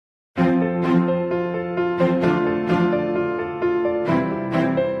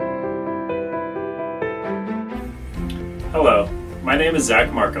name is Zach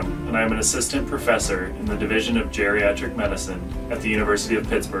Marcum, and I am an assistant professor in the Division of Geriatric Medicine at the University of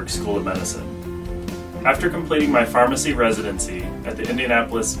Pittsburgh School of Medicine. After completing my pharmacy residency at the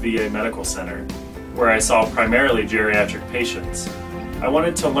Indianapolis VA Medical Center, where I saw primarily geriatric patients, I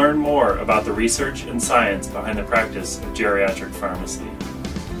wanted to learn more about the research and science behind the practice of geriatric pharmacy.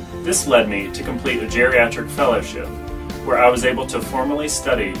 This led me to complete a geriatric fellowship, where I was able to formally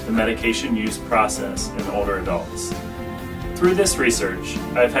study the medication use process in older adults. Through this research,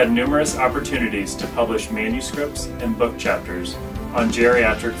 I've had numerous opportunities to publish manuscripts and book chapters on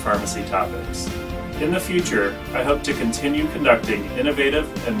geriatric pharmacy topics. In the future, I hope to continue conducting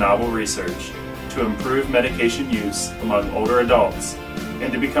innovative and novel research to improve medication use among older adults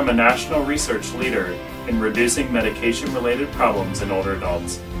and to become a national research leader in reducing medication-related problems in older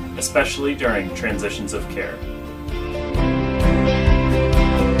adults, especially during transitions of care.